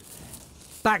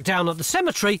 Back down at the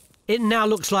cemetery, it now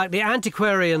looks like the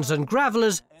antiquarians and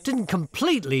gravellers didn't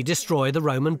completely destroy the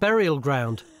Roman burial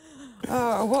ground.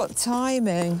 Oh, what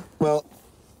timing. Well,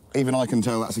 even I can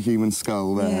tell that's a human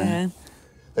skull there. Yeah.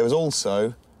 There was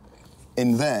also,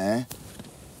 in there...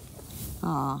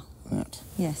 Ah. That.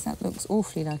 Yes, that looks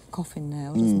awfully like a coffin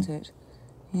now, doesn't it?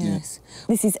 Yes. Yeah.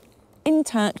 This is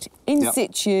intact, in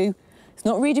situ. It's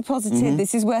not redeposited.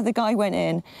 This is where the guy went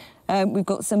in. We've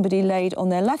got somebody laid on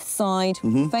their left side,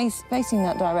 facing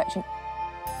that direction.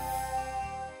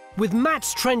 With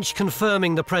Matt's trench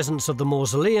confirming the presence of the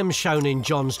mausoleum shown in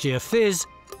John's geophysics,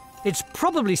 it's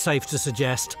probably safe to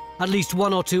suggest at least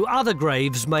 1 or 2 other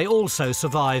graves may also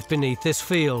survive beneath this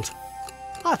field.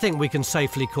 I think we can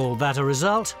safely call that a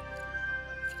result.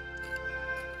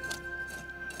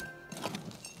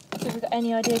 Have you got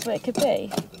any ideas what it could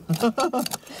be?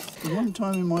 One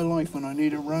time in my life when I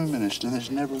need a Romanist, and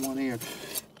there's never one here.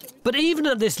 But even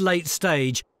at this late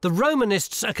stage, the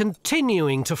Romanists are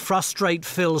continuing to frustrate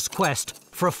Phil's quest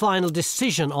for a final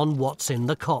decision on what's in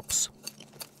the copse.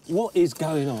 What is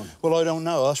going on? Well, I don't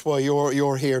know. That's why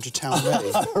you're here to tell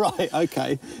me. Right,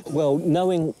 OK. Well,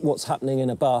 knowing what's happening in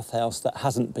a bathhouse that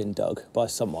hasn't been dug by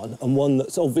someone, and one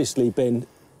that's obviously been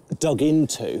dug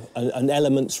into, and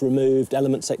elements removed,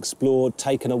 elements explored,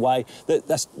 taken away,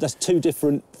 that's 2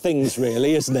 different things,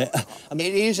 really, isn't it?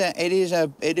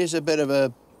 It is a bit of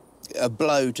a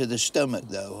blow to the stomach,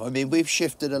 though. I mean, we've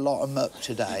shifted a lot of muck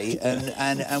today,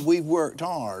 and we've worked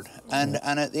hard. And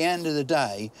at the end of the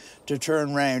day, to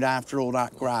turn round after all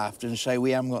that graft and say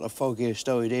we haven't got the foggiest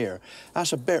idea,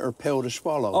 that's a bitter pill to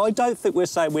swallow. I don't think we're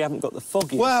saying we haven't got the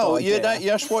foggiest idea. Well,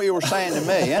 that's what you were saying to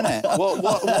me, isn't it?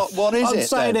 What is it, I'm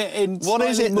saying then? it in what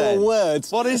is it, more then?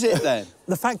 words. What is it, then?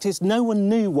 The fact is, no one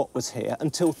knew what was here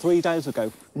until 3 days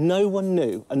ago. No one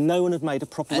knew, and no one had made a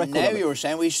proper record of it. And now you're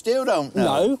saying we still don't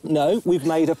know. No, we've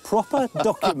made a proper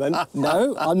document.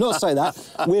 No, I'm not saying that.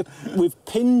 We've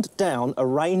pinned down a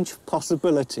range of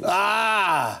possibilities.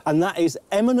 Ah! And that is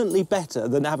eminently better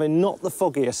than having not the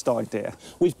foggiest idea.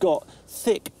 We've got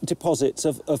thick deposits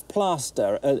of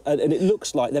plaster, and it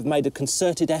looks like they've made a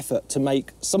concerted effort to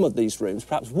make some of these rooms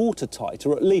perhaps watertight,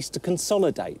 or at least to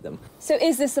consolidate them. So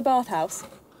is this the bathhouse?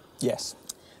 Yes.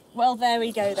 Well, there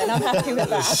we go then. I'm happy with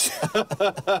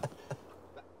that.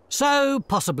 So,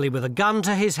 possibly with a gun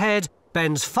to his head,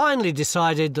 Ben's finally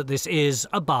decided that this is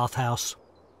a bathhouse.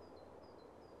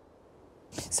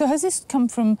 So has this come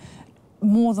from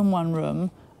more than one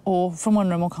room, or from one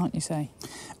room, or can't you say?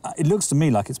 It looks to me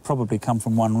like it's probably come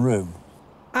from one room.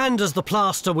 And as the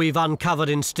plaster we've uncovered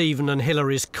in Stephen and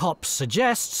Hilary's copse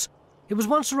suggests, it was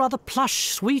once a rather plush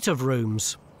suite of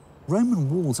rooms. Roman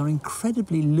walls are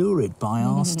incredibly lurid by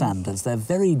our standards. They're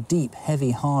very deep, heavy,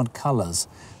 hard colours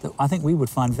that I think we would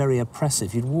find very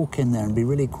oppressive. You'd walk in there and be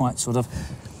really quite sort of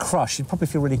crushed. You'd probably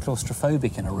feel really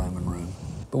claustrophobic in a Roman room.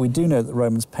 But we do know that the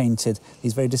Romans painted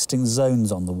these very distinct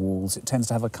zones on the walls. It tends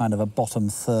to have a kind of a bottom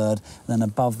third, and then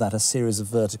above that a series of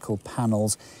vertical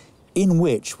panels, in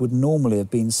which would normally have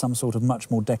been some sort of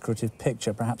much more decorative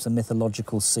picture, perhaps a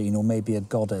mythological scene or maybe a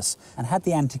goddess. And had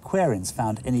the antiquarians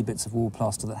found any bits of wall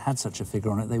plaster that had such a figure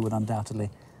on it, they would undoubtedly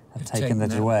have taken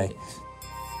it away.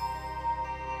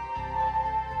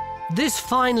 This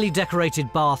finely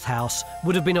decorated bathhouse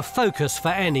would have been a focus for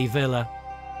any villa.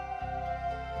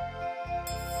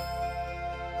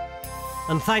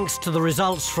 And thanks to the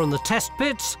results from the test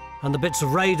pits and the bits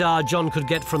of radar John could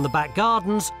get from the back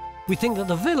gardens, we think that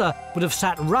the villa would have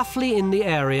sat roughly in the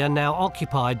area now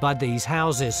occupied by these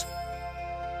houses.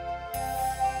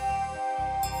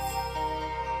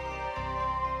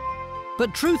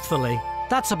 But truthfully,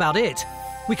 that's about it.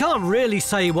 We can't really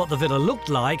say what the villa looked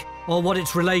like or what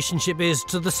its relationship is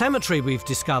to the cemetery we've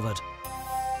discovered.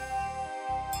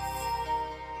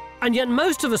 And yet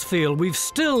most of us feel we've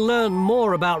still learned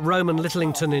more about Roman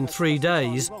Litlington in 3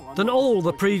 days than all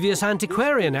the previous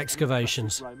antiquarian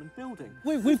excavations.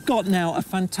 We've got now a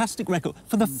fantastic record.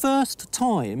 For the first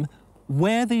time,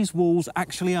 where these walls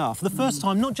actually are. For the first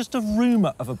time, not just a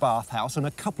rumour of a bathhouse and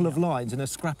a couple of lines in a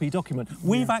scrappy document.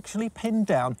 We've actually pinned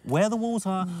down where the walls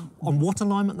are, on what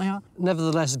alignment they are.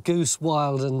 Nevertheless, goose,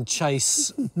 wild and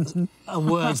chase are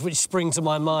words which spring to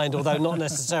my mind, although not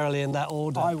necessarily in that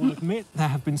order. I will admit there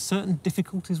have been certain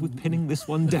difficulties with pinning this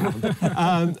one down.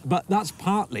 But that's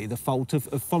partly the fault of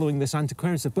following this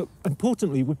antiquarian stuff. But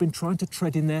importantly, we've been trying to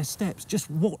tread in their steps. Just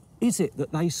what is it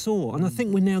that they saw? And I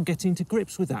think we're now getting to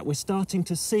grips with that. We're starting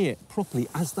to see it properly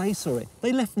as they saw it.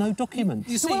 They left no documents.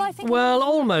 You see, well,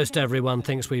 almost everyone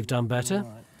thinks we've done better.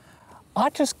 I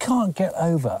just can't get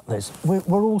over this.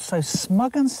 We're all so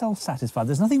smug and self-satisfied.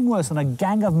 There's nothing worse than a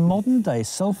gang of modern-day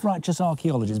self-righteous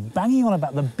archaeologists banging on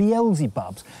about the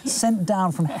Beelzebubs sent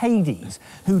down from Hades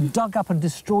who dug up and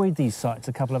destroyed these sites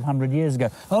a couple of 100 years ago.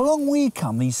 Along we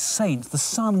come, these saints, the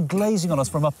sun glazing on us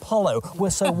from Apollo.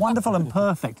 We're so wonderful and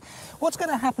perfect. What's going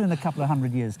to happen in a couple of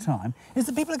 100 years' time is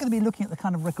that people are going to be looking at the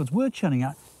kind of records we're churning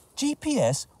out.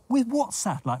 GPS with what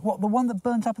satellite? What, the one that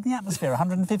burnt up in the atmosphere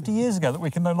 150 years ago that we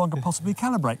can no longer possibly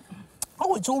calibrate?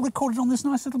 Oh, it's all recorded on this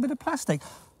nice little bit of plastic.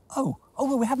 Oh,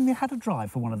 well, we haven't had a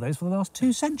drive for one of those for the last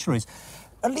 2 centuries.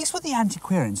 At least with the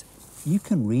antiquarians, you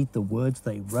can read the words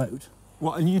they wrote.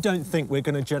 What, and you don't think we're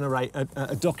going to generate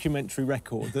a documentary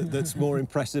record that's more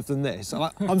impressive than this?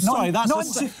 I'm sorry, that's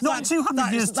not in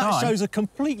 200 years' time. That shows a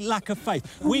complete lack of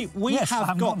faith. We yes,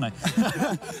 have got.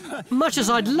 Much as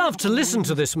I'd love to listen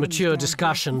to this mature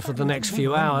discussion for the next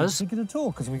few hours, We could at all,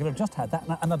 because we could have just had that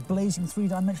and a blazing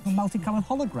 3-dimensional multicoloured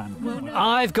hologram.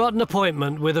 I've got an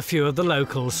appointment with a few of the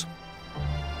locals.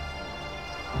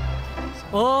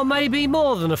 Or maybe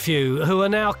more than a few, who are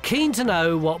now keen to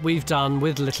know what we've done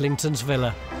with Litlington's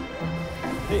villa.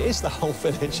 It is the whole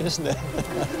village, isn't it?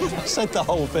 I said the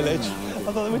whole village.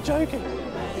 I thought they were joking.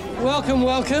 Welcome,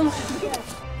 welcome.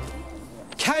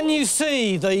 Can you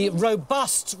see the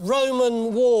robust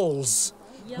Roman walls,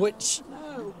 which...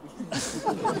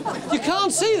 You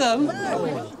can't see them?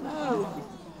 No.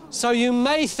 So you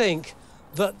may think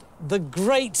that the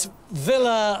great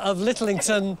villa of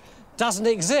Litlington doesn't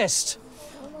exist.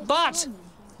 But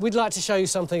we'd like to show you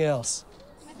something else.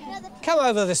 Come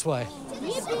over this way.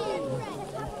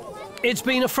 It's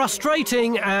been a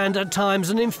frustrating and at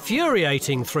times an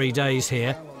infuriating 3 days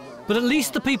here, but at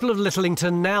least the people of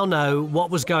Litlington now know what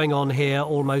was going on here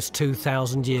almost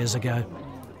 2,000 years ago.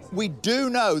 We do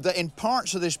know that in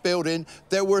parts of this building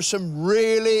there were some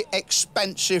really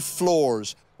expensive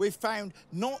floors. We found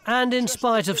not... And in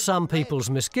spite of some people's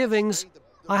misgivings,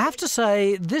 I have to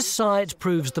say, this site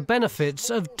proves the benefits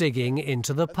of digging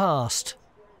into the past.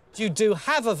 You do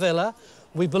have a villa,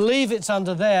 we believe it's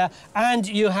under there, and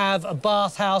you have a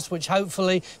bathhouse which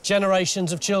hopefully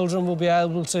generations of children will be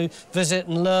able to visit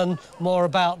and learn more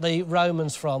about the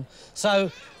Romans from.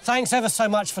 So, thanks ever so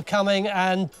much for coming,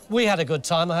 and we had a good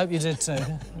time. I hope you did too.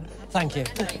 Thank you.